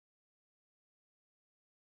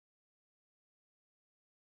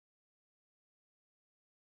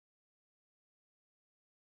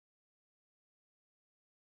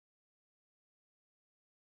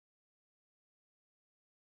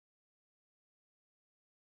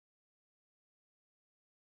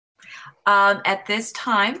At this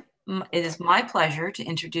time, it is my pleasure to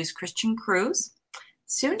introduce Crystian Cruz,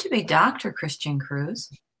 soon to be Dr. Crystian Cruz.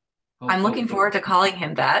 I'm looking forward to calling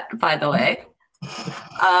him that, by the way.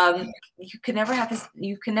 You can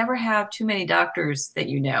never have too many doctors that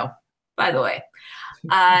you know, by the way.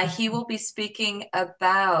 He will be speaking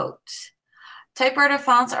about typewriter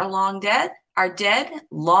fonts are dead,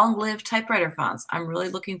 long live typewriter fonts. I'm really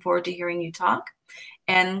looking forward to hearing you talk.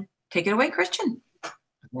 And take it away, Crystian.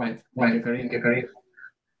 Right. Thank you, Karim.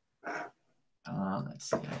 Let's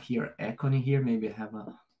see. I hear echoing here. Maybe I have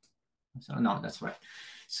a. So, no, that's right.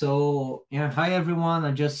 So yeah, hi everyone.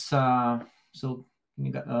 I just so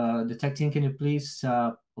the tech team, can you please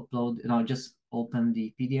upload? Just open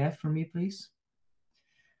the PDF for me, please.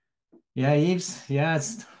 Yeah, Yves. Yeah,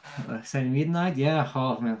 it's midnight. Yeah.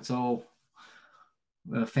 Oh man. So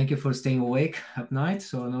thank you for staying awake at night.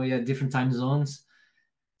 So I know you have different time zones.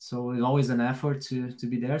 So it's always an effort to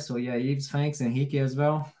be there. So yeah, Yves, thanks, and Hiki as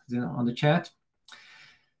well on the chat.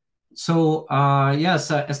 So yes,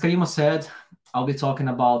 as Karima said, I'll be talking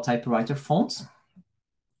about typewriter fonts.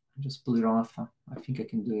 Just pull it off. I think I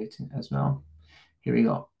can do it as well. Here we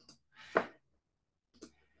go.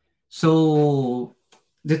 So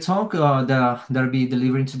the talk that I'll be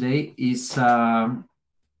delivering today is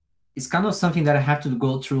it's kind of something that I had to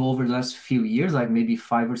go through over the last few years, like maybe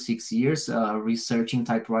 5 or 6 years, researching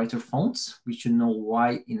typewriter fonts. We should know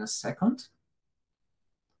why in a second.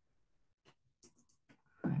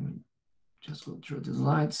 Let me just go through the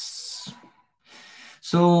slides.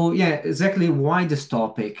 So yeah, exactly why this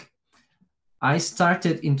topic. I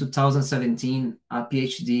started in 2017 a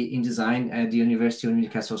PhD in design at the University of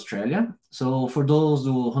Newcastle, Australia. So for those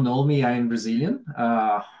who know me, I am Brazilian,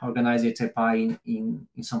 organized ATypI in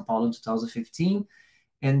São Paulo in 2015.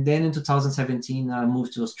 And then in 2017, I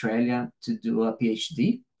moved to Australia to do a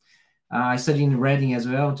PhD. I studied in Reading as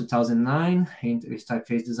well in 2009 with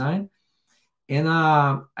typeface design. And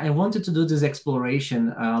I wanted to do this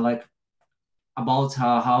exploration about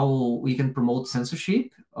how we can promote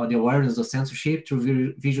censorship, or the awareness of censorship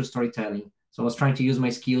through visual storytelling. So I was trying to use my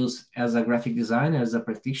skills as a graphic designer, as a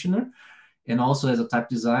practitioner, and also as a type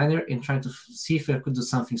designer, and trying to see if I could do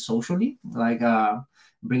something socially, like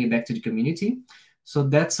bring it back to the community. So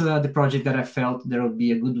that's the project that I felt there would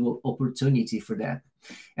be a good opportunity for that.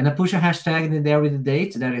 And I push a hashtag in there with the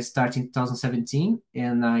date that I started in 2017,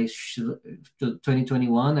 and I should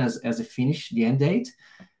 2021 as I finish the end date.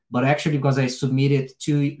 But actually, because I submitted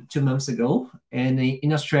two months ago, and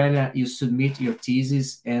in Australia, you submit your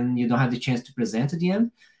thesis and you don't have the chance to present at the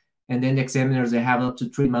end. And then the examiners, they have up to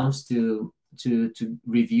 3 months to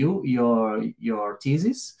review your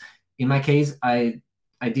thesis. In my case, I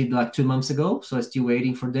did like 2 months ago, so I'm still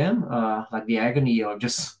waiting for them, like the agony or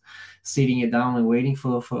just sitting it down and waiting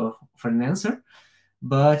for an answer.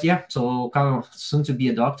 But yeah, so kind of soon to be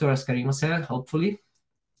a doctor, as Karima said, hopefully.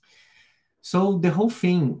 So the whole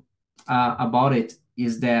thing about it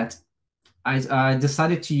is that I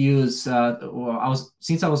decided to use,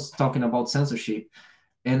 since I was talking about censorship,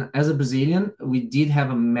 and as a Brazilian, we did have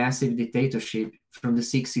a massive dictatorship from the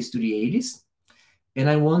 60s to the 80s. And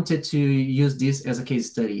I wanted to use this as a case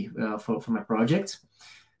study for my project.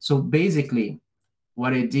 So basically,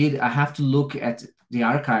 what I did, I have to look at the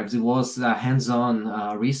archives. It was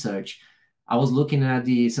hands-on research. I was looking at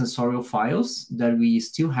the sensorial files that we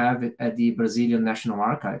still have at the Brazilian National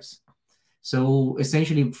Archives. So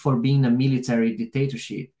essentially, for being a military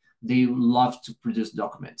dictatorship, they love to produce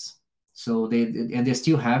documents. So they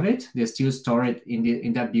still have it. They still store it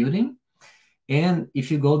in that building. And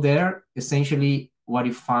if you go there, essentially what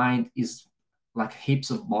you find is like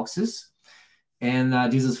heaps of boxes. And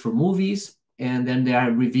this is for movies. And then there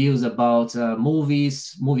are reviews about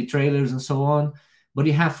movies, movie trailers, and so on. But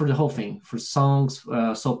you have for the whole thing, for songs,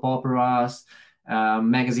 soap operas,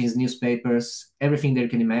 magazines, newspapers, everything that you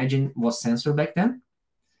can imagine was censored back then.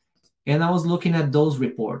 And I was looking at those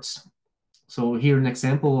reports. So here an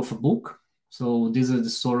example of a book. So these are the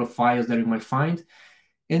sort of files that you might find.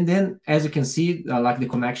 And then, as you can see, like the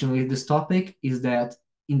connection with this topic is that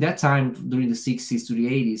in that time, during the 60s to the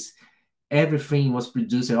 80s, everything was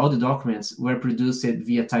produced, all the documents were produced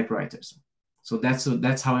via typewriters. So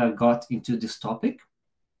that's how I got into this topic.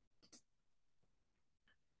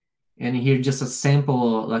 And here just a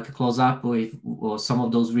sample, like a close-up with some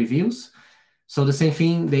of those reviews. So the same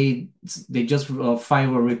thing, they just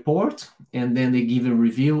file a report, and then they give a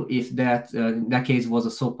review if that, in that case, was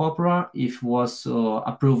a soap opera, if was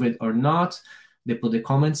approved or not. They put the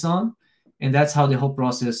comments on, and that's how the whole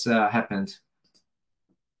process happened.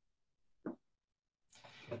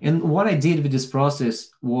 And what I did with this process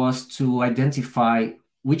was to identify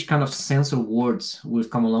which kind of sensor words will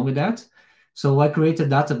come along with that. So I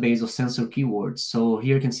created a database of sensor keywords. So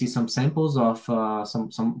here you can see some samples of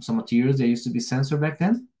some materials that used to be censored back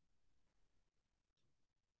then.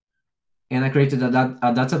 And I created a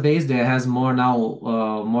database that has more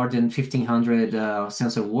than 1,500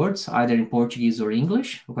 sensor words, either in Portuguese or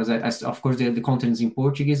English, because of course the content is in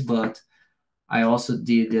Portuguese, but I also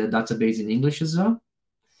did the database in English as well.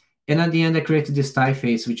 And at the end, I created this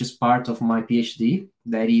typeface, which is part of my PhD.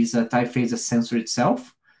 That is a typeface, a sensor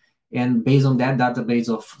itself. And based on that database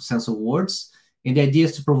of sensor words, and the idea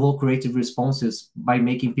is to provoke creative responses by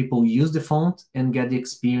making people use the font and get the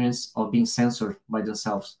experience of being censored by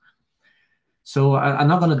themselves. So I'm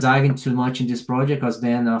not going to dive into too much in this project, because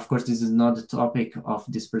then, of course, this is not the topic of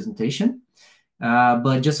this presentation.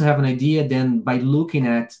 But just to have an idea, then by looking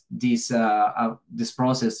at this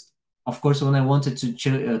process, of course, when I wanted to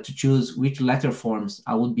choose which letter forms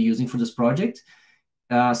I would be using for this project,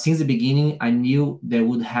 since the beginning, I knew there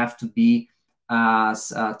would have to be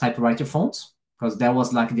typewriter fonts, because that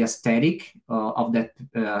was like the aesthetic of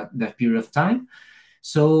that period of time.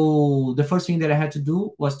 So the first thing that I had to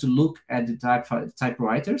do was to look at the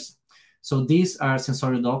typewriters. So these are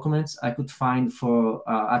sensorial documents I could find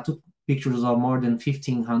I took pictures of more than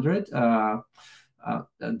 1,500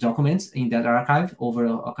 documents in that archive over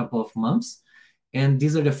a couple of months. And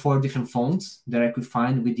these are the 4 different fonts that I could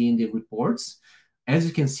find within the reports. As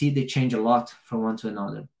you can see, they change a lot from one to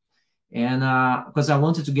another. And because I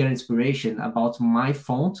wanted to get inspiration about my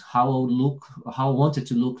font, how I wanted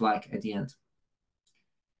to look like at the end.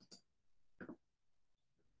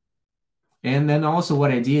 And then also what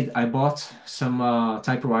I did, I bought some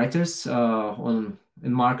typewriters in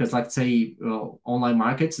markets, like say online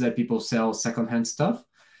markets that people sell secondhand stuff.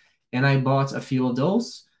 And I bought a few of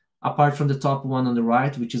those, apart from the top one on the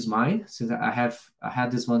right, which is mine, since I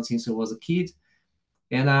had this one since I was a kid.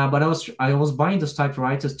 And but I was buying those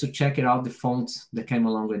typewriters to check it out, the fonts that came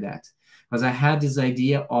along with that, because I had this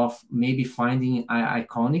idea of maybe finding an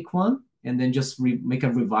iconic one and then just make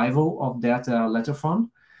a revival of that letter form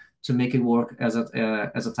to make it work as a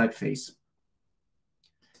typeface.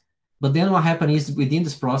 But then what happened is, within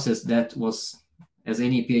this process, that was, as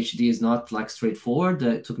any PhD, is not like straightforward.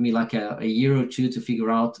 It took me like a year or two to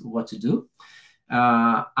figure out what to do.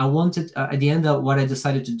 I wanted, at the end, what I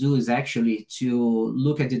decided to do is actually to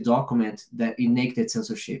look at the document that enacted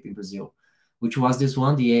censorship in Brazil, which was this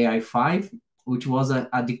one, the AI5, which was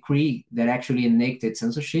a decree that actually enacted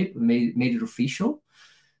censorship, made it official.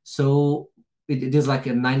 So it is like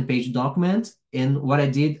a 9-page document. And what I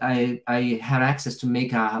did, I had access to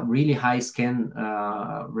make a really high scan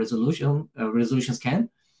resolution scan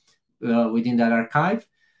within that archive.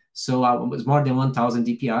 So it was more than 1,000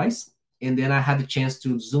 DPIs. And then I had the chance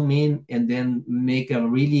to zoom in and then make a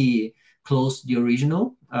really close to the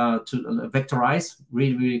original, to vectorize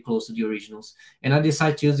really, really close to the originals. And I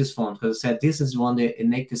decided to use this font because I said, this is one that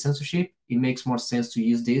enacted censorship. It makes more sense to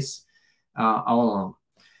use this all along.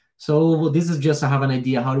 So this is just to have an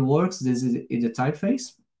idea how it works. This is the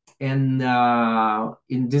typeface. And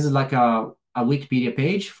this is like a Wikipedia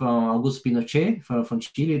page from Augusto Pinochet from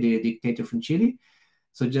Chile, the dictator from Chile.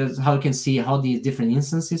 So just how you can see how these different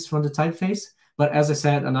instances from the typeface. But as I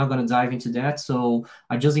said, I'm not going to dive into that. So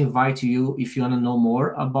I just invite you, if you want to know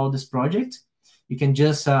more about this project, you can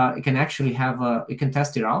just, you can actually you can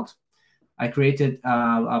test it out. I created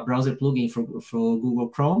a browser plugin for Google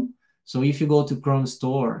Chrome. So if you go to Chrome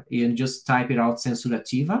Store and just type it out,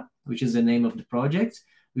 Censurativa, which is the name of the project,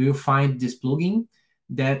 you will find this plugin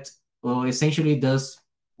that essentially does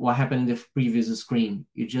what happened in the previous screen.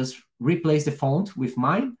 You just replace the font with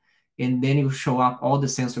mine, and then it will show up all the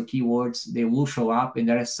censor keywords. They will show up, and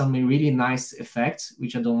there are some really nice effects,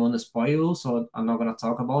 which I don't want to spoil you, so I'm not going to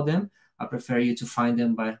talk about them. I prefer you to find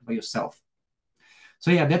them by yourself. So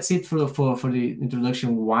yeah, that's it for the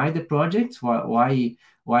introduction. Why the project? Why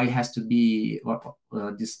it has to be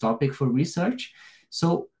this topic for research?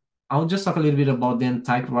 So I'll just talk a little bit about then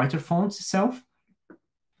typewriter fonts itself.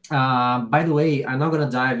 By the way, I'm not going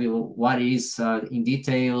to dive into what is in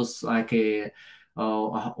details, like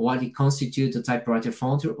what it constitutes a typewriter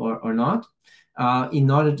font or not. In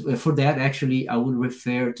order for that, actually, I would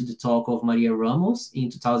refer to the talk of Maria Ramos in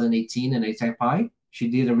 2018 in ATypI. She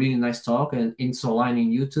did a really nice talk, and it's online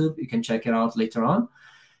in YouTube. You can check it out later on.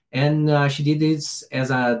 And she did this as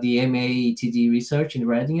the MA TD research in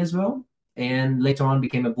Reading as well. And later on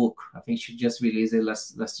became a book. I think she just released it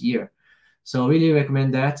last year. So really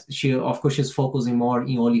recommend that. She, of course, she's focusing more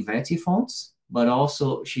in Olivetti fonts, but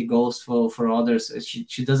also she goes for others.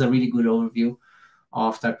 She does a really good overview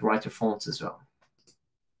of typewriter fonts as well.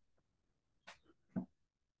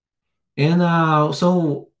 And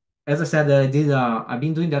so, as I said, I've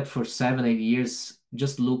been doing that for 7, 8 years,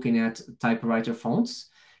 just looking at typewriter fonts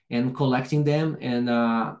and collecting them. And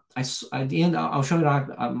at the end, I'll show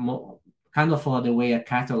you kind of the way I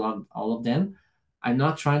catalog all of them. I'm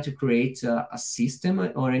not trying to create a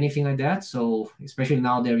system or anything like that. So especially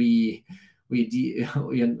now that we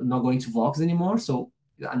are not going to Vox anymore, so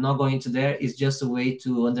I'm not going to there. It's just a way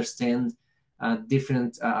to understand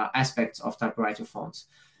different aspects of typewriter fonts.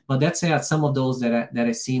 But that's some of those that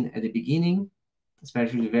I've seen at the beginning,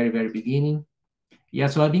 especially the very, very beginning. Yeah,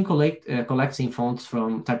 so I've been collecting fonts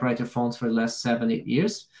from typewriter fonts for the last 7, 8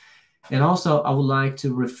 years. And also, I would like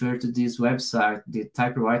to refer to this website, the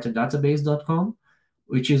typewriterdatabase.com,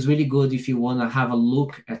 which is really good if you want to have a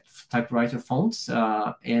look at typewriter fonts.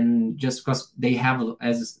 And just because they have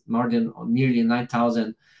as more than nearly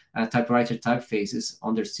 9,000 typewriter typefaces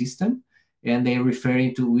on their system, and they're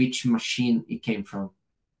referring to which machine it came from.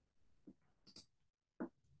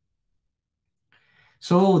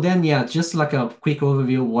 So then, yeah, just like a quick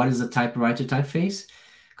overview, what is a typewriter typeface?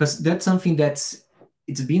 Because that's something it's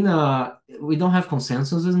been we don't have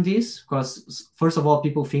consensus in this, because first of all,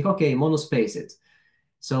 people think, okay, monospaced.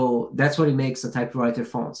 So that's what it makes a typewriter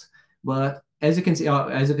font. But as you can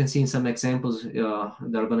see in some examples that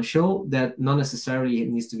I'm going to show, that not necessarily it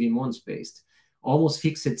needs to be monospaced, almost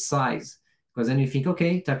fixed size. Because then you think,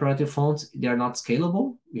 okay, typewriter fonts, they are not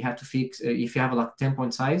scalable. We have to fix, if you have like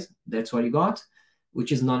 10-point size, that's what you got,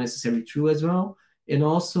 which is not necessarily true as well. And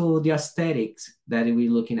also the aesthetics that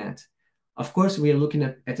we're looking at. Of course, we are looking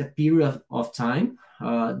at a period of time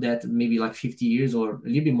that maybe like 50 years or a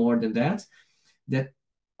little bit more than that, that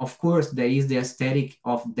of course there is the aesthetic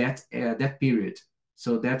of that period.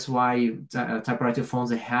 So that's why typewriter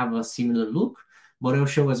fonts have a similar look, but I'll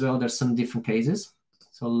show as well there's some different cases.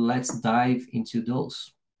 So let's dive into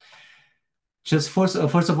those. Just first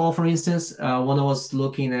of all, for instance, when I was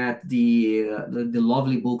looking at the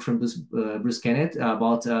lovely book from Bruce Kennett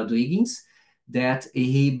about Dwiggins, that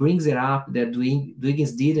he brings it up that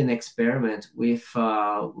Dwiggins did an experiment with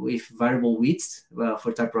variable widths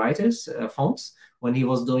for typewriters fonts when he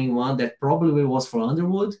was doing one that probably was for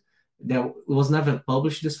Underwood. That was never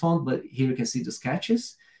published, this font, but here you can see the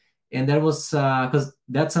sketches. And that was because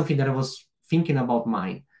that's something that I was thinking about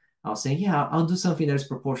mine. I was saying, yeah, I'll do something that is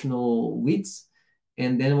proportional widths.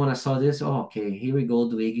 And then when I saw this, oh, okay, here we go,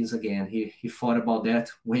 Dwiggins again. He thought about that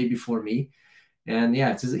way before me. And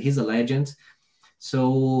yeah, he's a legend.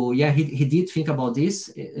 So yeah, he did think about this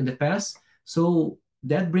in the past. So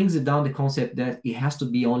that brings it down the concept that it has to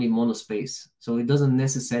be only monospace. So it doesn't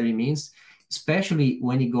necessarily mean, especially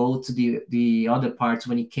when you go to the other parts,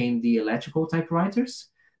 when it came the electrical typewriters,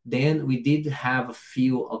 then we did have a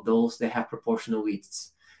few of those that have proportional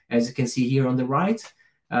widths. As you can see here on the right,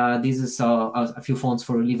 this is a few fonts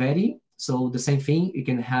for Olivetti. So the same thing, you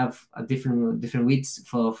can have a different widths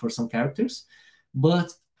for some characters.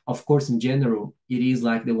 But of course, in general, it is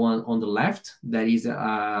like the one on the left, that is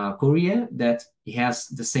Courier, that it has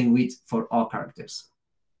the same width for all characters.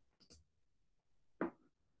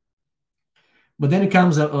 But then it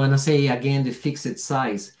comes up when I say again the fixed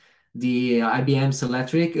size, the IBM's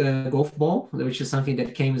electric golf ball, which is something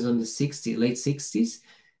that came in the late 60s,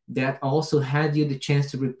 that also had you the chance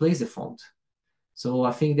to replace the font. So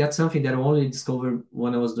I think that's something that I only discovered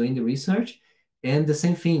when I was doing the research. And the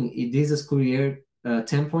same thing, it is a Courier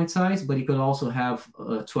 10-point size, but it could also have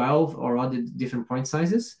 12 or other different point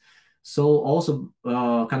sizes. So also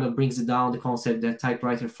kind of brings it down the concept that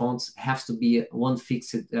typewriter fonts have to be one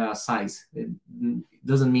fixed size. It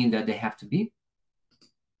doesn't mean that they have to be.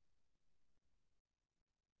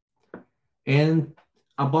 And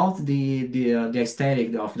about the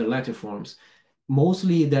aesthetic of the letterforms,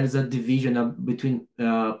 mostly there is a division between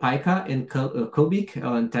Pica and Kubik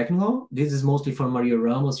and Technical. This is mostly for Maria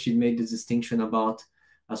Ramos. She made this distinction about.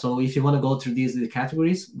 So if you want to go through these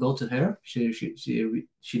categories, go to her. She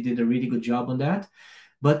did a really good job on that.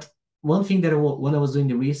 But one thing that when I was doing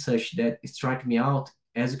the research that struck me out,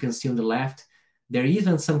 as you can see on the left, there are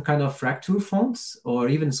even some kind of fracture fonts or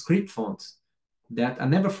even script fonts that I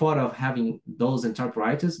never thought of having those in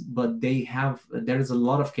typewriters, but there is a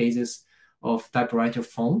lot of cases of typewriter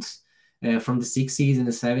fonts from the 60s and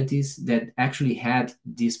the 70s that actually had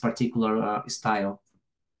this particular style.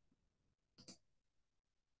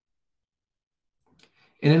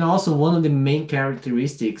 And then also one of the main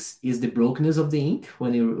characteristics is the brokenness of the ink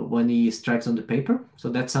when it strikes on the paper. So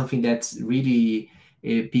that's something that's really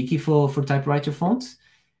picky for typewriter fonts.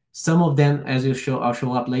 Some of them, as I'll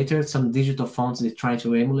show up later, some digital fonts, they try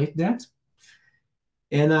to emulate that.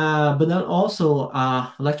 And but then also,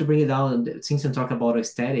 I'd like to bring it down, since I'm talking about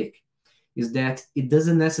aesthetic, is that it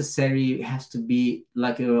doesn't necessarily have to be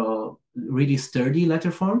like a really sturdy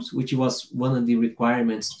letterforms, which was one of the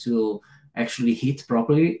requirements to actually hit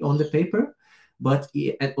properly on the paper. But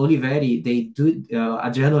at Oliveri, they do,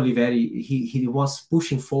 Adriano Oliveri, he was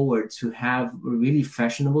pushing forward to have really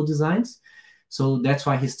fashionable designs. So that's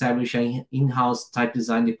why he established an in-house type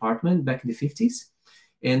design department back in the 50s.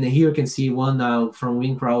 And here you can see one from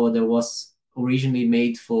Wincrow that was originally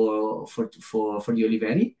made for the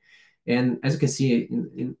Oliveri. And as you can see,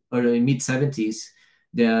 in early mid-70s,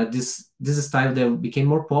 this style that became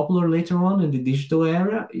more popular later on in the digital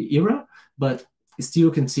era, but still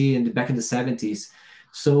you can see back in the 70s.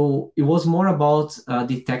 So it was more about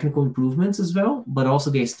the technical improvements as well, but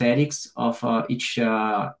also the aesthetics of each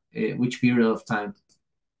period of time.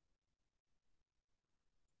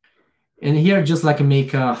 And here, just like I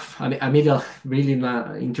made a really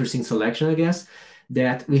interesting selection, I guess,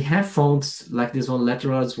 that we have fonts like this one,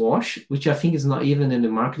 Letterforms Wash, which I think is not even in the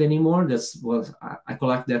market anymore. I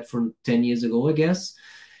collected that from 10 years ago, I guess.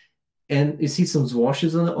 And you see some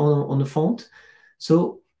washes on the font.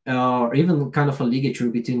 So even kind of a ligature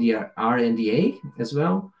between the R and the A as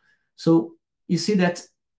well. So you see that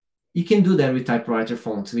you can do that with typewriter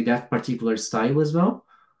fonts with that particular style as well.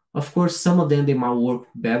 Of course, some of them, they might work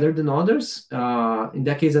better than others. In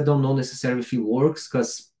that case, I don't know necessarily if it works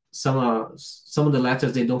because some of the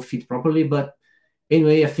letters, they don't fit properly. But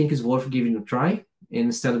anyway, I think it's worth giving a try. And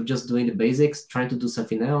instead of just doing the basics, trying to do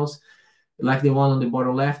something else, like the one on the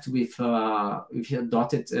bottom left with a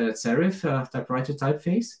dotted serif typewriter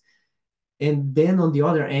typeface. And then on the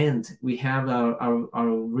other end, we have our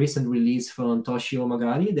recent release from Toshio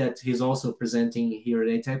Magari that he's also presenting here at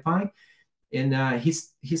ATypI. And he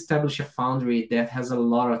established a foundry that has a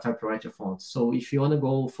lot of typewriter fonts. So if you want to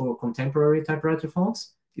go for contemporary typewriter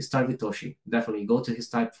fonts, you start with Toshi. Definitely go to his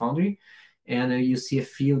type foundry, and you see a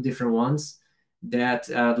few different ones that,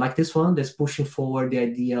 like this one, that's pushing forward the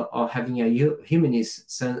idea of having a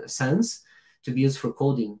humanist sense to be used for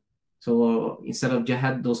coding. So instead of just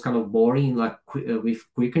have those kind of boring, like with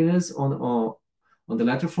quickness on the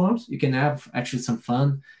letter forms, you can have actually some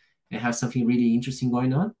fun and have something really interesting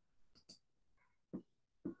going on.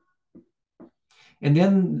 And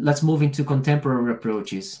then let's move into contemporary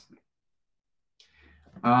approaches.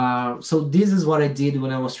 So this is what I did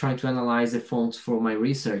when I was trying to analyze the fonts for my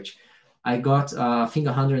research. I got, I think,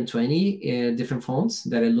 120 different fonts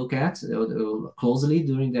that I look at closely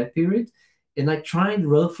during that period. And I tried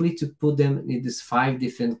roughly to put them in these 5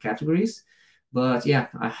 different categories. But yeah,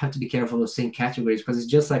 I have to be careful of saying categories because it's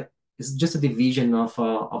just a division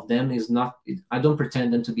of them. Is not, I don't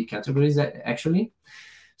pretend them to be categories actually.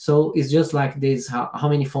 So it's just like this, how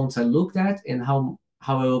many fonts I looked at and how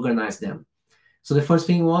I organized them. So the first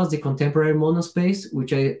thing was the contemporary monospaced,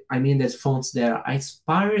 which I mean there's fonts that are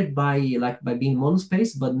inspired by being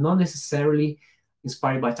monospaced, but not necessarily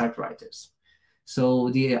inspired by typewriters. So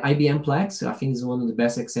the IBM Plex, I think, is one of the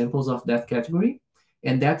best examples of that category.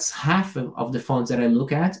 And that's half of the fonts that I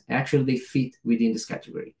look at. Actually, they fit within this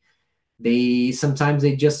category. Sometimes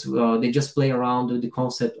they just play around with the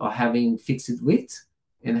concept of having fixed width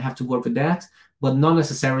and have to work with that, but not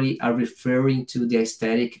necessarily are referring to the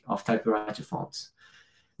aesthetic of typewriter fonts.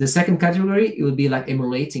 The second category, it would be like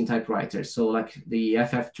emulating typewriters. So like the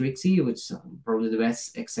FF Trixie, which is probably the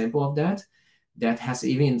best example of that has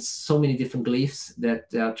even so many different glyphs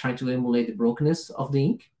that try to emulate the brokenness of the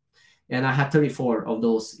ink. And I had 34 of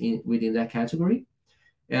those within that category.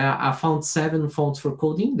 I found 7 fonts for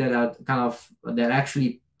coding that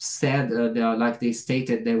actually said like they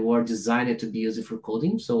stated they were designed to be used for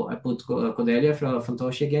coding. So I put Codelia from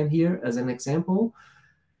Toshi again here as an example.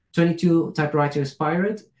 22 typewriter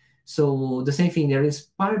inspired. So the same thing, they're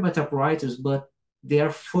inspired by typewriters, but they are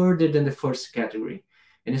further than the first category.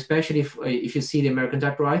 And especially if you see the American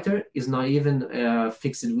typewriter is not even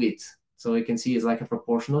fixed width. So you can see it's like a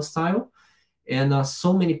proportional style. And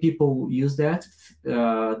so many people use that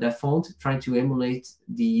font trying to emulate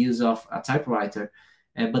the use of a typewriter.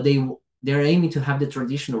 But they're aiming to have the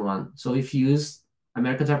traditional one. So if you use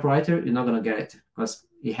American typewriter, you're not going to get it because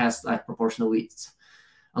it has like proportional widths.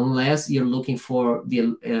 Unless you're looking for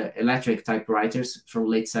the electric typewriters from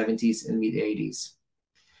late 70s and mid 80s.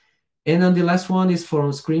 And then the last one is from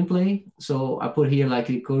Screenplay. So I put here like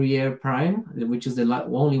a Courier Prime, which is the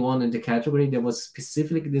only one in the category that was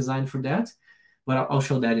specifically designed for that. But I'll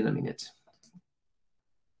show that in a minute.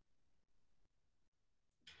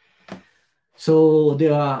 So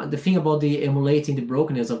the thing about the emulating the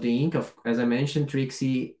brokenness of the ink, as I mentioned,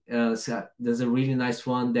 Trixie there's a really nice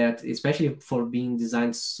one that, especially for being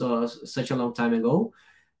designed such a long time ago,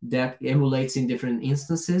 that emulates in different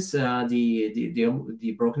instances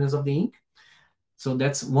the brokenness of the ink. So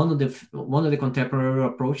that's one of the contemporary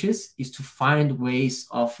approaches, is to find ways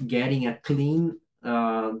of getting a clean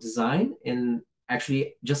design and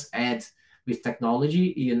actually just add with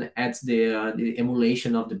technology and adds the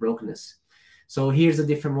emulation of the brokenness. So here's a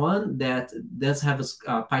different one that does have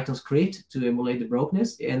a Python script to emulate the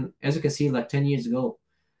brokenness, and as you can see, like 10 years ago.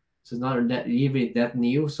 So it's not that even that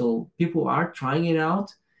new. So people are trying it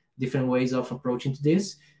out, different ways of approaching to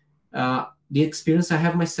this. The experience I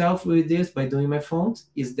have myself with this by doing my font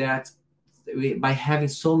is that by having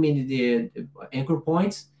so many the anchor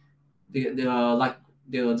points,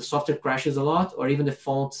 the software crashes a lot, or even the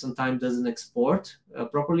font sometimes doesn't export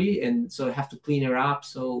properly, and so I have to clean it up.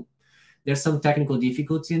 So there's some technical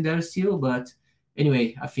difficulty in there still, but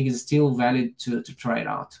anyway, I think it's still valid to try it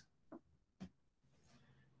out.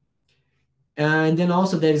 And then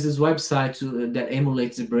also there is this website that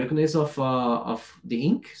emulates the brokenness of the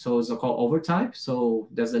ink. So it's called Overtype. So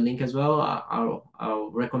there's a link as well.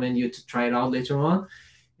 I'll recommend you to try it out later on.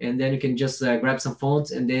 And then you can just grab some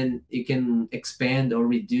fonts, and then you can expand or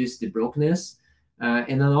reduce the brokenness.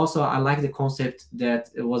 And then also I like the concept that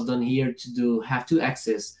it was done here to have two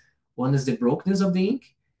axes. One is the brokenness of the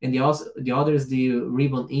ink, and the other is the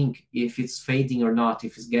ribbon ink, if it's fading or not,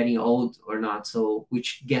 if it's getting old or not. So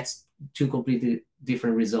which gets two completely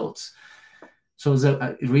different results. So it's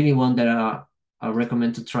really one that I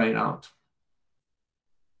recommend to try it out.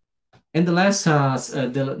 And the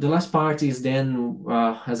last part is then,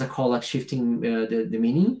 as I call, like shifting the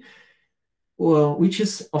meaning, well, which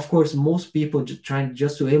is, of course, most people trying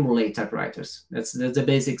just to emulate typewriters. That's the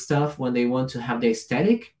basic stuff when they want to have the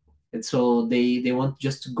aesthetic. And so they want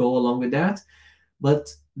just to go along with that. But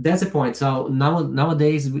that's the point. So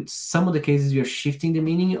nowadays, with some of the cases, we are shifting the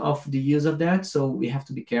meaning of the use of that. So we have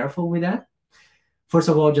to be careful with that. First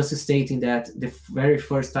of all, just stating that the very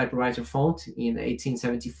first typewriter font in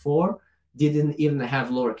 1874 didn't even have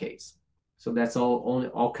lowercase. So that's only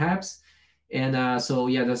all caps. And so,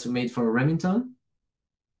 yeah, that's made for Remington.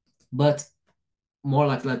 But more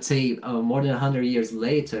like, let's say, more than 100 years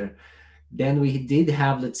later, then we did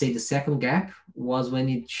have, let's say, the second gap was when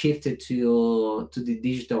it shifted to the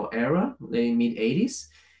digital era, the mid-80s.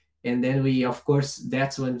 And then we, of course,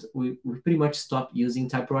 that's when we pretty much stopped using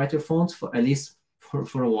typewriter fonts, for at least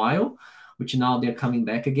for a while, which now they're coming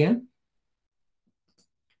back again.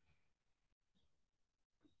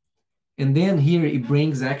 And then here it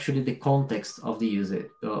brings actually the context of the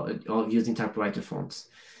of using typewriter fonts.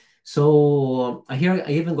 So here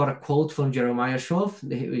I even got a quote from Jeremiah Schoff.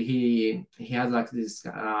 He had like this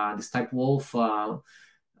TypeWolf.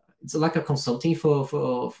 It's like a consulting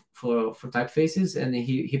for typefaces, and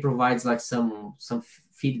he provides like some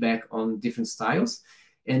feedback on different styles.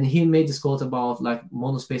 And he made this quote about like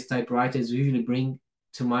monospaced typewriters usually bring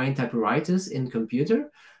to mind typewriters in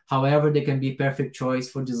computer. However, they can be perfect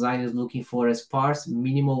choice for designers looking for a sparse,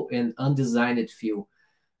 minimal, and undesigned feel.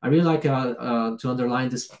 I really like to underline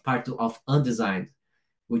this part of undesigned,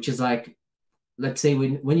 which is like, let's say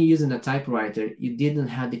when you're using a typewriter, you didn't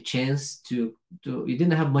have the chance you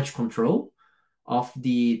didn't have much control of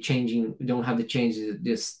the changing, you don't have to change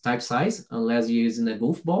this type size unless you're using a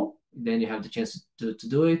golf ball, then you have the chance to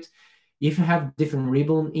do it. If you have different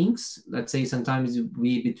ribbon inks, let's say sometimes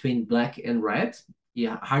we between black and red, you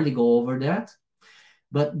hardly go over that.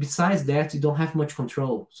 But besides that, you don't have much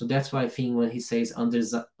control. So that's why I think when he says under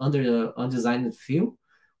the undesigned feel,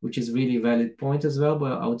 which is really a valid point as well,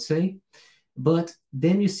 but I would say. But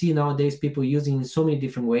then you see nowadays people using in so many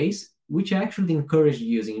different ways, which I actually encourage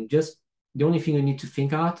using. Just the only thing you need to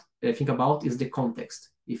think about is the context,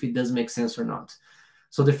 if it does make sense or not.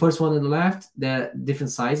 So the first one on the left, the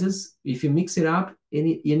different sizes, if you mix it up,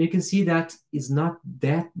 and you can see that it's not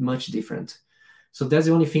that much different. So that's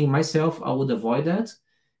the only thing myself, I would avoid that,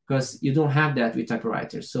 because you don't have that with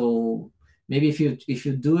typewriter. So maybe if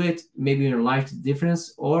you do it, maybe you like the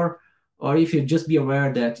difference, or if you just be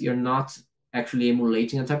aware that you're not actually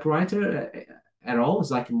emulating a typewriter at all.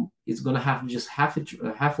 It's like it's gonna have just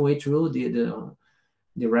halfway through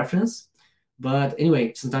the reference. But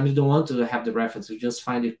anyway, sometimes you don't want to have the reference. You just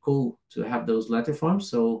find it cool to have those letterforms.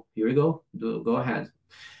 So here we go. Go ahead.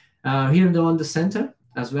 Here on the center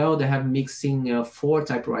as well, they have mixing 4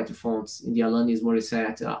 typewriter fonts in the Alanis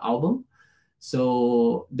Morissette album.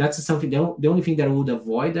 So that's something. The only thing that I would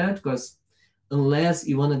avoid that, because unless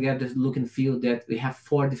you want to get the look and feel that we have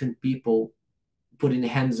 4 different people putting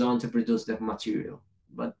hands on to produce that material.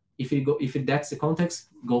 But if that's the context,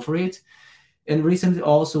 go for it. And recently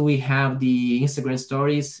also we have the Instagram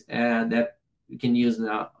stories that you can use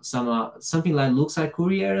something like looks like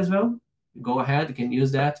Courier as well. Go ahead, you can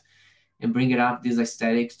use that and bring it up this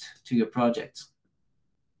aesthetic to your project.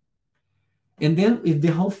 And then with the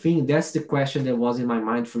whole thing, that's the question that was in my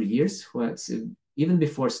mind for years. Even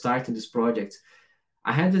before starting this project,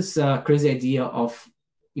 I had this crazy idea of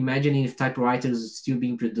imagining if typewriters still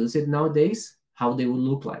being produced nowadays, how they would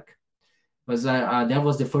look like. Because that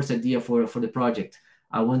was the first idea for the project.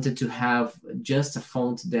 I wanted to have just a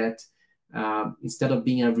font that, instead of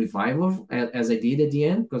being a revival, as I did at the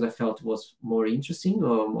end, because I felt was more interesting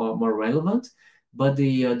or more relevant, but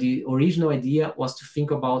the original idea was to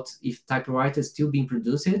think about if typewriters still being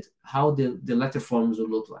produced, how the letter forms would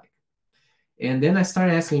look like. And then I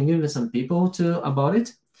started asking even some people about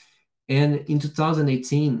it. And in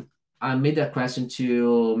 2018, I made that question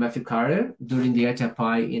to Matthew Carter during the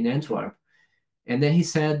ATypI in Antwerp. And then he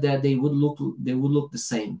said that they would look the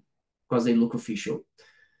same because they look official.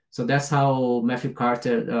 So that's how Matthew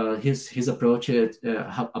Carter, his approach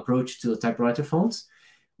to typewriter fonts,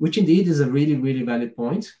 which indeed is a really, really valid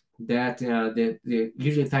point, that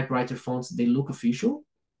usually typewriter fonts, they look official.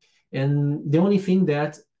 And the only thing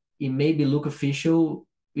that it maybe look official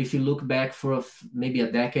if you look back for maybe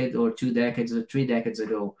a decade or 2 decades or 3 decades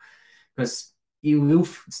ago, because it will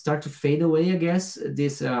start to fade away, I guess,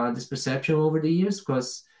 this perception over the years,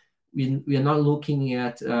 because we are not looking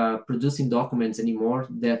at producing documents anymore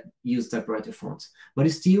that use typewriter fonts. But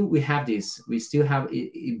still, we have this. We still have,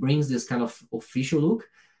 it brings this kind of official look.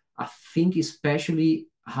 I think especially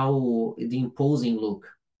how the imposing look.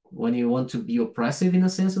 When you want to be oppressive in a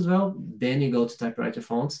sense as well, then you go to typewriter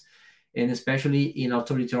fonts. And especially in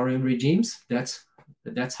authoritarian regimes, that's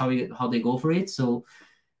how they go for it. So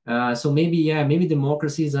maybe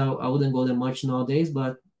democracies, I wouldn't go there much nowadays,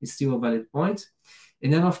 but it's still a valid point.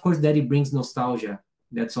 And then of course that it brings nostalgia.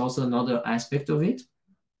 That's also another aspect of it.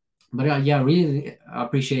 But yeah, really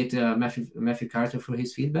appreciate Matthew Carter for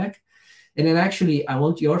his feedback. And then actually I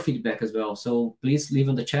want your feedback as well. So please leave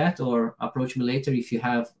on the chat or approach me later if you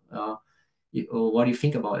have what you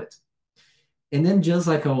think about it. And then just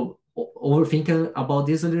like overthinking about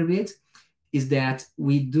this a little bit, is that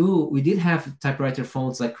we did have typewriter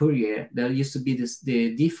fonts like Courier that used to be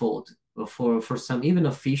the default for some even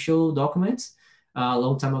official documents a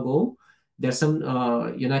long time ago. There's some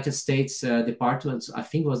United States departments, I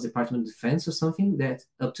think it was Department of Defense or something, that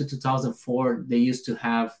up to 2004 they used to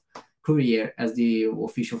have Courier as the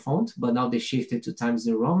official font, but now they shifted to Times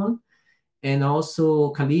New Roman. And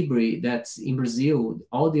also Calibri, that's in Brazil,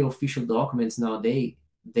 all the official documents nowadays,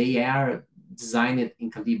 they are designed in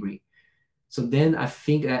Calibri. So then I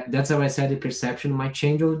think that's how I said the perception might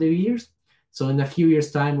change over the years. So in a few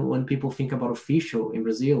years' time, when people think about official in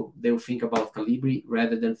Brazil, they will think about Calibri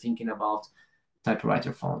rather than thinking about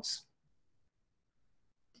typewriter fonts.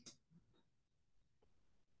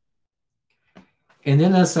 And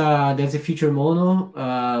then there's a Future Mono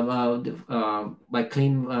by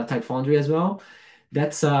Clean Type Foundry as well.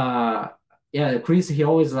 That's yeah, Chris, he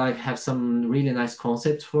always like have some really nice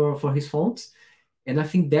concepts for his fonts. And I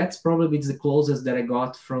think that's probably the closest that I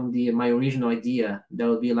got from my original idea. That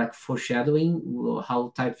would be like foreshadowing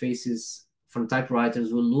how typefaces from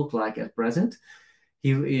typewriters will look like at present.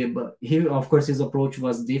 But here, of course, his approach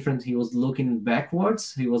was different. He was looking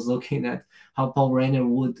backwards. He was looking at how Paul Renner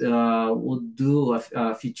would do a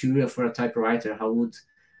Futura for a typewriter, how would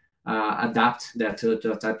adapt that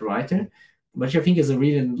to a typewriter. Which I think is a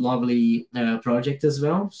really lovely project as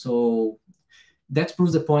well. So that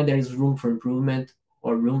proves the point there is room for improvement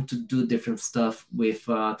or room to do different stuff with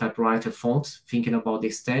typewriter fonts, thinking about the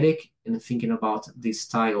aesthetic and thinking about the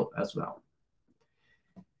style as well.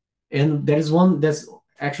 And there's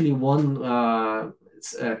actually one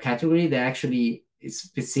category that actually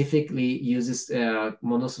specifically uses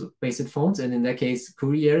monospaced fonts, and in that case,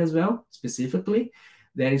 Courier as well, specifically,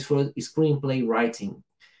 that is for screenplay writing.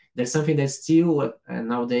 There's something that's still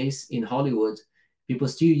nowadays in Hollywood, people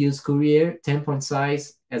still use Courier 10-point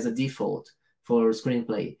size as a default for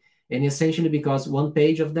screenplay. And essentially because one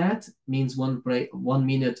page of that means 1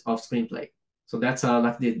 minute of screenplay. So that's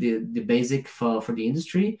like the basic for the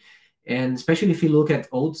industry. And especially if you look at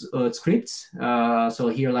old scripts,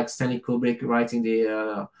 so here like Stanley Kubrick writing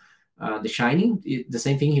the Shining, the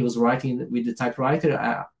same thing he was writing with the typewriter.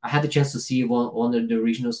 I had the chance to see one of the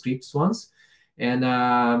original scripts once. And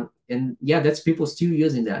yeah, that's people still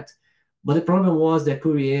using that. But the problem was that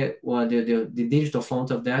Courier, well, the digital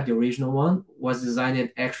font of that, the original one, was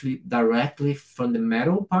designed actually directly from the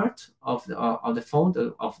metal part of the font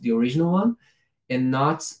of the original one, and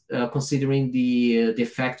not considering the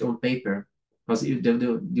effect on paper, because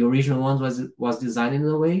the original one was designed in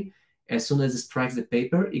a way, as soon as it strikes the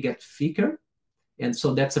paper, it gets thicker, and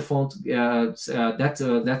so that's a font.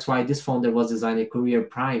 That's why this font that was designed, Courier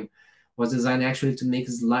Prime, was designed actually to make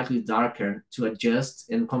it slightly darker to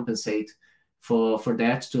adjust and compensate for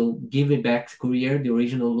that to give it back to Courier the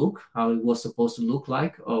original look, how it was supposed to look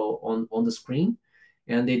like on the screen,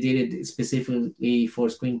 and they did it specifically for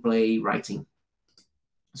screenplay writing.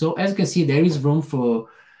 So as you can see, there is room for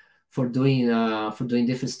doing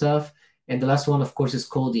different stuff. And the last one, of course, is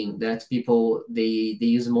coding. That people they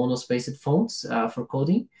use monospaced fonts for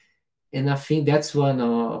coding, and I think that's one.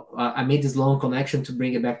 I made this long connection to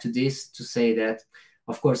bring it back to this to say that,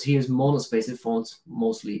 of course, here's monospaced fonts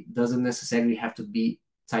mostly. Doesn't necessarily have to be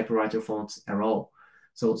typewriter fonts at all.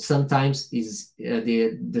 So sometimes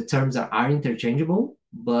the terms are interchangeable,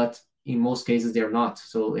 but in most cases they're not.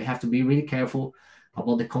 So you have to be really careful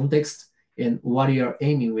about the context and what you're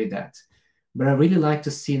aiming with that. But I really like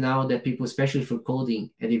to see now that people, especially for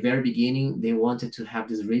coding, at the very beginning, they wanted to have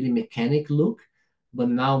this really mechanic look. But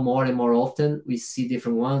now more and more often, we see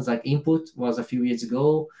different ones, like Input was a few years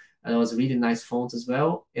ago, and it was a really nice font as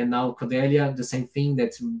well. And now Codelia, the same thing,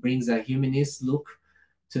 that brings a humanist look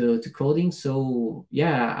to coding. So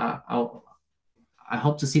yeah, I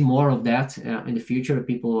hope to see more of that in the future,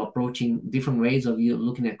 people approaching different ways of you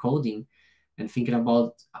looking at coding and thinking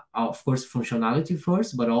about, of course, functionality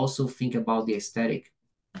first, but also think about the aesthetic.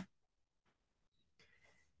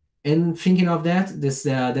 And thinking of that, that's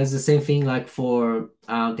the same thing like for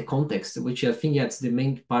the context, which I think that's the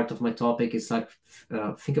main part of my topic, is like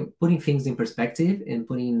putting things in perspective and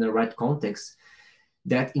putting in the right context.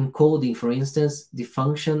 That in coding, for instance, the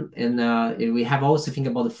function, and we have also to think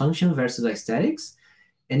about the function versus aesthetics.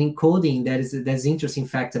 And in coding, there's interesting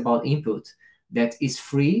fact about Input that is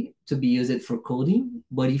free to be used for coding,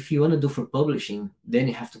 but if you want to do for publishing, then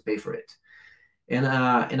you have to pay for it. And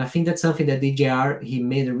I think that's something that DJR, he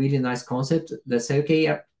made a really nice concept that said,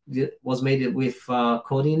 okay, it was made with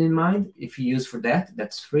coding in mind. If you use for that,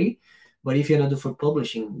 that's free. But if you want to do for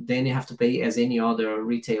publishing, then you have to pay as any other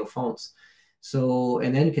retail fonts. So,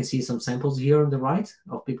 and then you can see some samples here on the right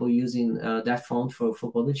of people using that font for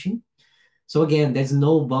publishing. So again, there's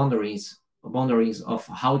no boundaries of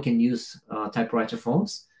how we can use typewriter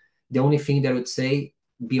fonts. The only thing that I would say,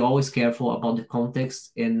 be always careful about the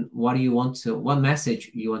context and what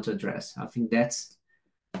message you want to address. I think that's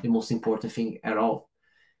the most important thing at all.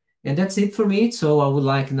 And that's it for me. So I would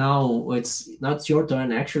like now, it's your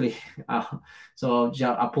turn actually. So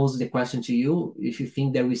I'll pose the question to you. If you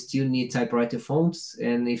think that we still need typewriter fonts,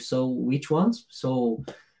 and if so, which ones? So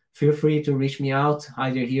feel free to reach me out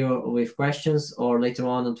either here with questions or later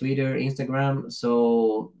on Twitter, Instagram.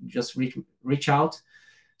 So just reach out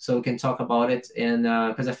so we can talk about it. And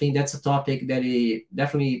because I think that's a topic that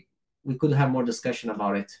definitely we could have more discussion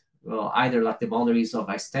about it. Well, either like the boundaries of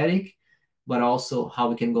aesthetic, but also how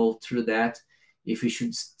we can go through that, if we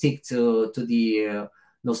should stick to the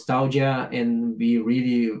nostalgia and be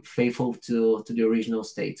really faithful to the original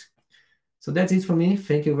state. So that's it for me.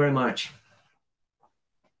 Thank you very much.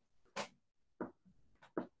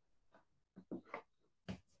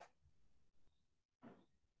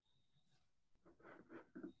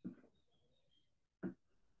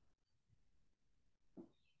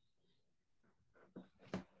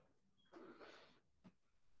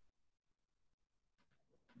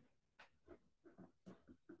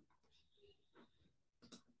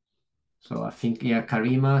 So I think, yeah,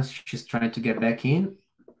 Karima, she's trying to get back in.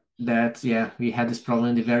 That, yeah, we had this problem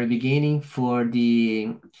in the very beginning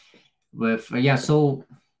yeah, so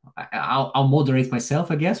I'll moderate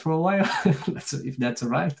myself, I guess, for a while, if that's all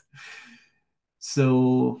right.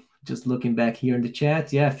 So just looking back here in the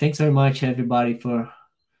chat. Yeah, thanks very much, everybody, for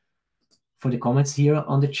the comments here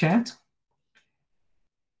on the chat.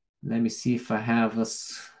 Let me see if I have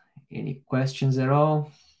any questions at all.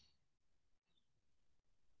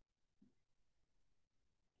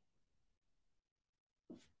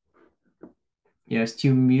 Yeah,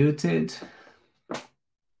 still muted.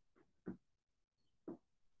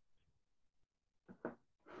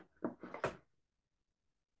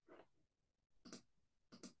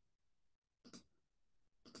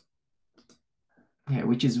 Yeah,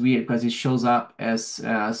 which is weird because it shows up as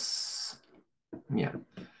yeah.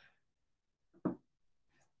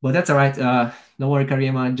 But that's all right. Don't worry,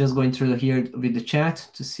 Karima. I'm just going through here with the chat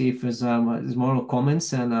to see if there's more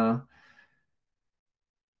comments and.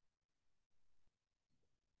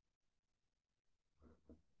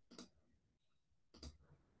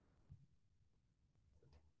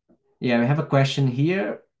 Yeah, we have a question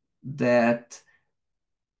here that,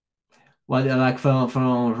 what like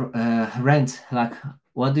from Rent, like,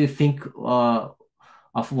 what do you think of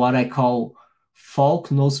what I call folk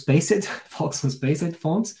no spaced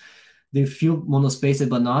fonts? They feel monospaced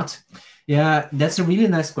but not. Yeah, that's a really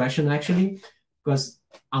nice question actually, because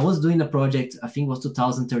I was doing a project, I think it was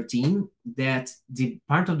 2013, that the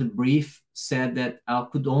part of the brief said that I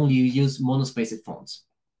could only use monospaced fonts.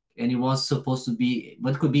 And it was supposed to be,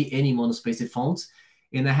 but it could be any monospaced fonts.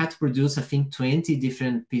 And I had to produce, I think, 20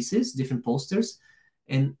 different pieces, different posters.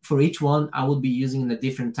 And for each one, I would be using a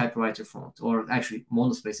different typewriter font, or actually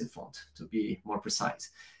monospaced font, to be more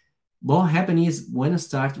precise. What happened is when I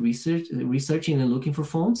start researching and looking for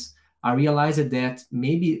fonts, I realized that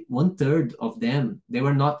maybe 1/3 of them, they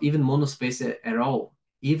were not even monospaced at all.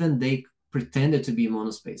 Even they pretended to be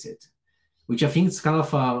monospaced, which I think is kind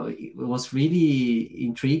of was really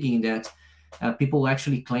intriguing that people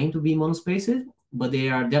actually claim to be monospaced, but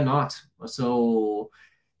they're not. So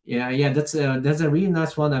yeah, that's a really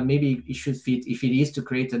nice one that maybe it should fit, if it is to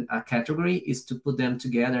create a category, is to put them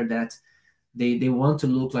together, that they want to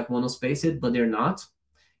look like monospaced, but they're not.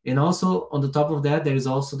 And also on the top of that, there is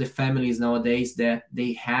also the families nowadays that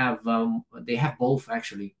they have both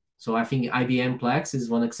actually. So I think IBM Plex is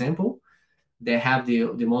one example. They have the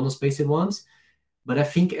monospaced ones, but I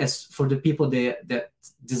think as for the people that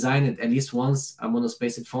designed at least once a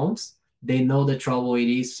monospaced fonts, they know the trouble it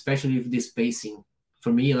is, especially with the spacing.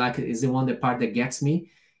 For me, like, is the one the part that gets me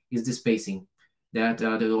is the spacing, that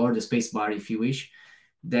or the space bar, if you wish,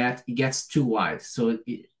 that it gets too wide. So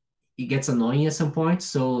it gets annoying at some point.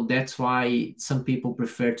 So that's why some people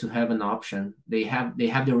prefer to have an option. They have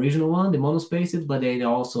the original one, the monospaced, but they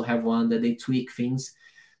also have one that they tweak things,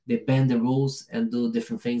 they bend the rules and do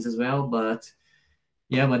different things as well. But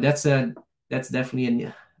yeah, but that's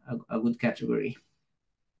definitely a good category.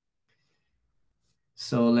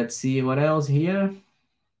 So let's see what else here.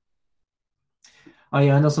 Oh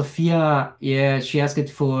yeah, Ana Sofia, yeah, she asked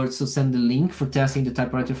to send the link for testing the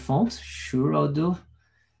typewriter font. Sure, I'll do.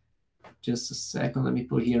 Just a second, let me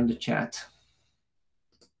put here in the chat.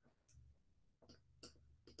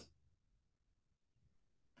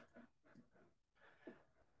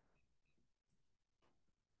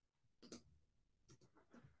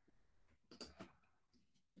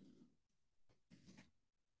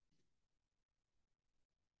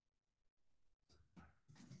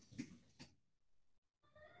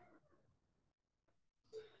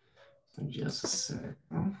 Just a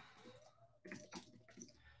second.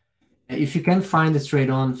 If you can find it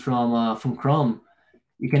straight on from Chrome,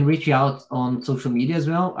 you can reach out on social media as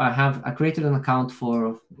well. I created an account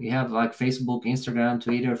we have like Facebook, Instagram,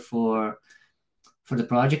 Twitter for the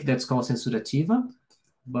project that's called Censurativa.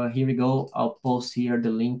 But here we go. I'll post here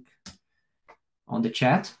the link on the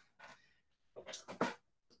chat.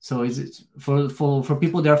 So is it for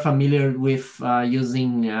people that are familiar with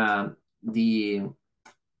using the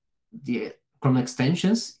Chrome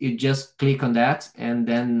extensions, you just click on that and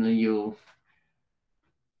then you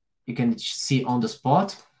can see on the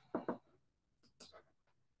spot.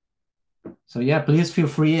 So yeah, please feel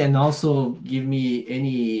free, and also give me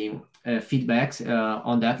any feedbacks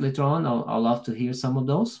on that later on. I'll love to hear some of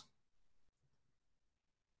those.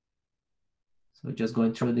 So just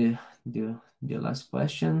going through the last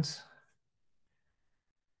questions.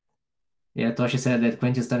 Yeah, Toshi said that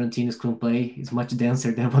Quentin Tarantino's screenplay is much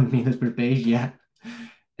denser than 1 minute per page. Yeah,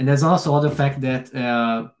 and there's also other fact that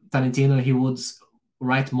Tarantino, he would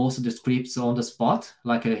write most of the scripts on the spot.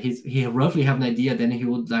 Like he roughly have an idea, then he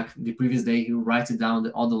would, like the previous day, he would write it down,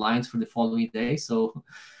 all the lines for the following day. So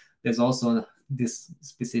there's also this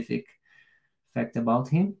specific fact about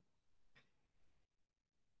him.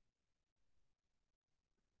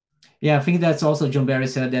 Yeah, I think that's also John Barry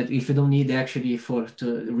said that if you don't need actually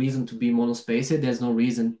reason to be monospaced, there's no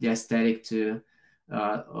reason the aesthetic to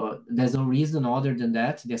there's no reason other than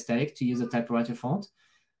that, the aesthetic, to use a typewriter font.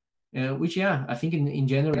 Which, yeah, I think in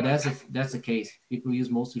general that's the case. People use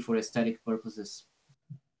mostly for aesthetic purposes.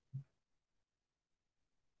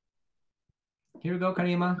 Here we go,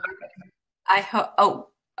 Karima. I hope. Oh,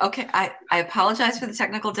 okay. I apologize for the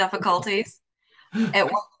technical difficulties. At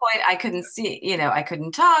one point, I couldn't see. I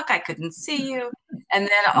couldn't talk. I couldn't see you, and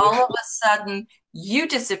then all of a sudden, you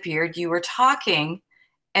disappeared. You were talking,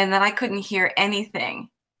 and then I couldn't hear anything.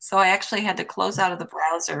 So I actually had to close out of the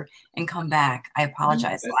browser and come back. I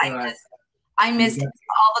apologize. I missed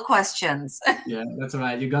all the questions. Yeah, that's all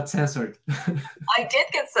right. You got censored. I did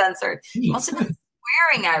get censored. It must have been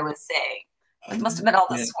swearing I was saying. It must have been all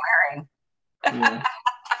the swearing. Yeah.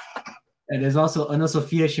 And there's also Ana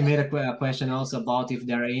Sofia. She made a question also about if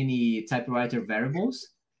there are any typewriter variables.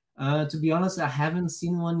 To be honest, I haven't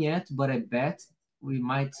seen one yet, but I bet we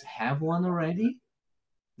might have one already.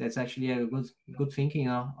 That's actually a good thinking.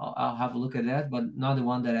 I'll have a look at that, but not the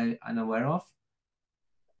one that I'm aware of.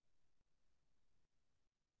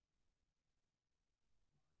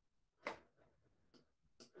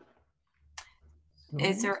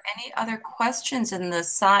 Is there any other questions in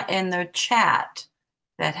the chat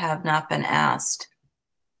that have not been asked?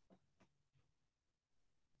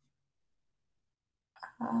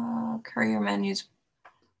 Courier menus.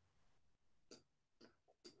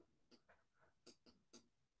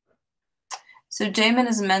 So Damon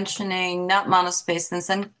is mentioning not monospaced,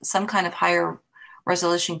 then some kind of higher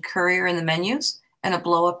resolution courier in the menus and a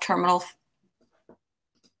blow-up terminal.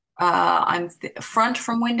 I'm front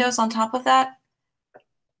from Windows on top of that.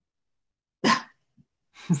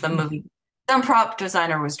 Some movie, some prop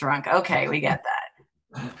designer was drunk. Okay, we get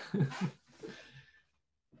that.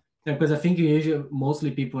 Yeah, because I think usually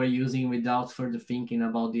mostly people are using without further thinking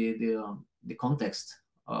about the context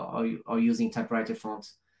or using typewriter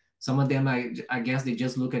fonts. Some of them, I guess, they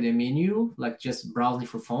just look at the menu, like just browsing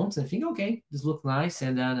for fonts, and think, okay, this looks nice,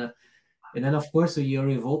 and then of course you're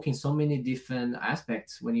evoking so many different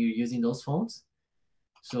aspects when you're using those fonts.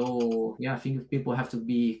 So yeah, I think people have to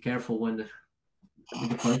be careful with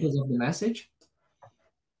the purpose of the message.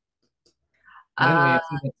 But anyway, I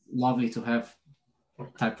think it's lovely to have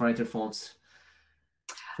typewriter fonts.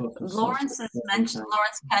 Lawrence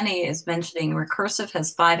Penny is mentioning recursive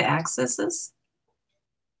has 5 axes,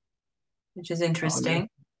 which is interesting. Oh,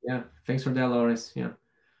 yeah, thanks for that, Lawrence. Yeah.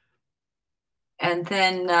 And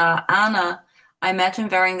then Anna, I imagine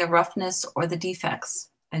varying the roughness or the defects,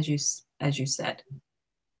 as you said.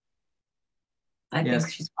 I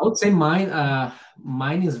would say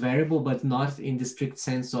mine is variable, but not in the strict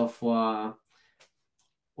sense of or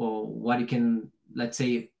what you can, let's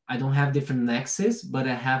say, I don't have different axes, but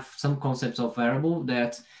I have some concepts of variable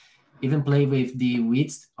that even play with the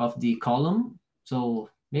width of the column. So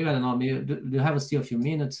maybe, I don't know, maybe do you have still a few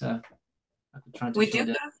minutes? I could try to we show do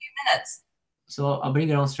that. have a few minutes. So I'll bring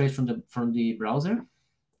it on straight from the browser.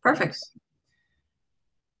 Perfect.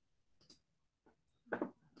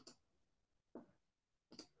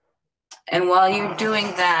 And while you're doing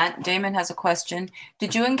that, Damon has a question.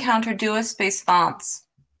 Did you encounter dual-space fonts?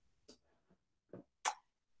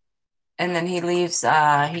 And then he leaves,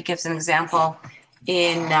 he gives an example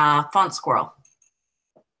in Font Squirrel.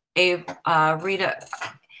 AI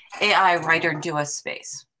writer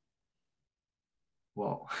dual-space.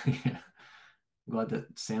 Wow. Got the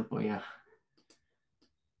sample, yeah.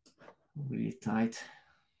 Really tight.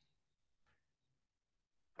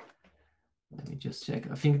 Let me just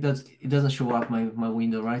check. I think that it doesn't show up my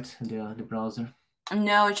window, right? The browser.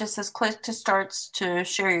 No, it just says click to start to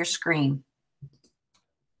share your screen.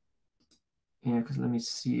 Yeah, because let me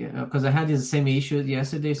see. Because I had the same issue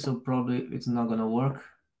yesterday, so probably it's not gonna work.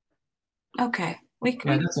 Okay.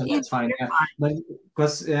 That's fine. Yeah. But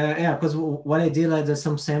because what I did, like, there's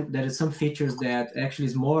some features that actually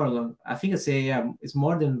is more. I think it's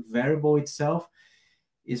more than variable itself.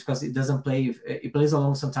 Is because it doesn't play. It plays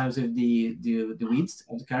along sometimes with the width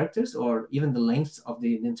of the characters or even the length of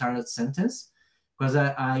the entire sentence. Because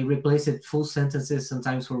I replace it full sentences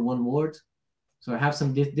sometimes for one word. So I have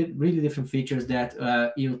some really different features that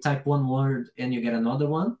you type one word and you get another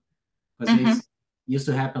one. Because it used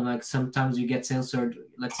to happen, like sometimes you get censored,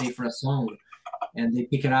 let's say for a song, and they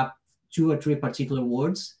pick it up 2 or 3 particular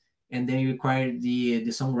words, and they require the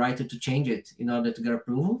songwriter to change it in order to get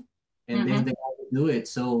approval, and then they do it.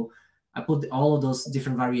 So I put all of those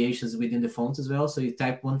different variations within the font as well. So you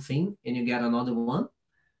type one thing and you get another one.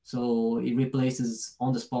 So it replaces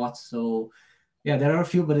on the spot. So yeah, there are a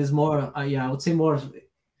few, but it's more, I would say more,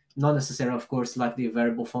 not necessarily, of course, like the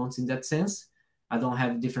variable fonts in that sense. I don't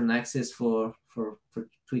have different access for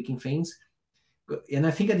tweaking things. And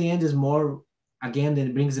I think at the end is more, again, that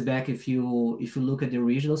it brings it back. If you look at the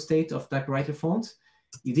original state of typewriter fonts,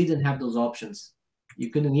 you didn't have those options. You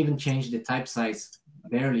couldn't even change the type size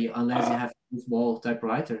barely unless you have a small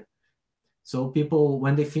typewriter. So people,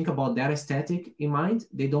 when they think about that aesthetic in mind,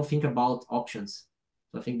 they don't think about options.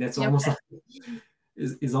 So I think that's almost like,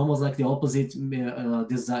 is almost like the opposite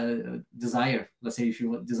desire. Let's say if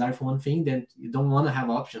you desire for one thing, then you don't want to have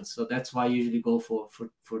options. So that's why I usually go for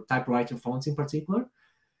typewriter fonts in particular.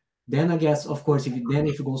 Then I guess, of course, if it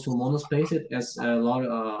goes to monospaced, as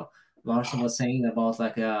Larson was saying about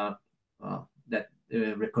like that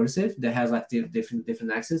recursive that has like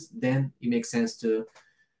different axes, then it makes sense to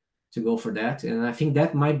go for that. And I think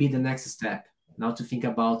that might be the next step. Now to think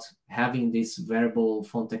about having this variable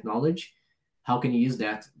font technology, how can you use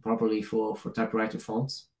that properly for typewriter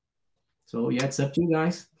fonts? So yeah, it's up to you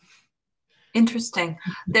guys. Interesting.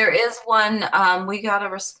 There is one, we got a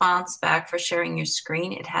response back for sharing your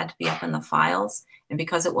screen. It had to be up in the files. And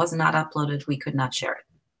because it was not uploaded, we could not share it.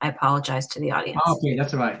 I apologize to the audience. Oh, okay,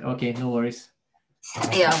 that's right. Okay, no worries.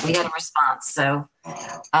 Yeah, we got a response. So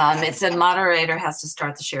it said moderator has to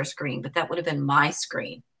start the share screen, but that would have been my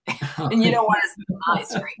screen. And you don't want to see my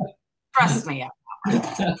screen. Trust me.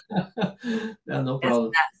 No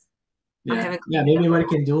problem. Yeah, maybe what I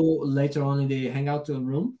can do later on in the Hangout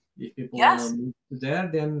room, if people want to move to there,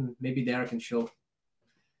 then maybe there I can show.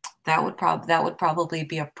 That would probably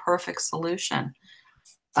be a perfect solution.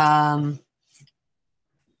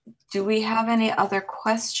 Do we have any other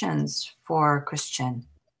questions for Crystian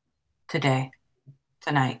tonight?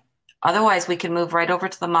 Otherwise, we can move right over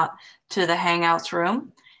to the Hangouts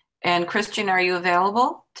room. And Crystian, are you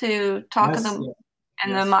available to talk in the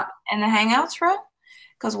Hangouts room?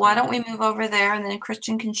 Because why don't we move over there, and then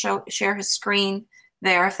Crystian can share his screen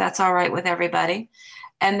there, if that's all right with everybody.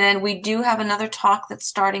 And then we do have another talk that's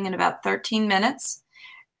starting in about 13 minutes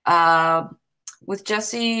with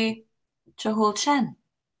Jesse Chahul Chen.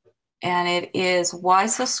 And it is Why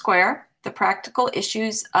So Square? The Practical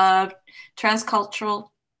Issues of Transcultural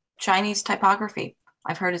Chinese Typography.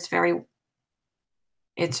 I've heard it's very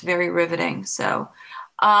riveting. So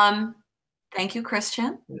thank you,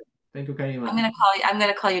 Crystian. Thank you, Karima. I'm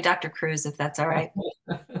gonna call you Dr. Cruz, if that's all right.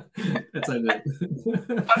 That's all good.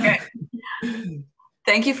 Okay.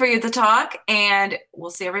 Thank you for the talk, and we'll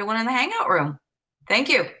see everyone in the Hangout room. Thank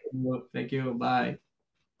you. Thank you. Bye.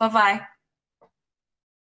 Bye-bye.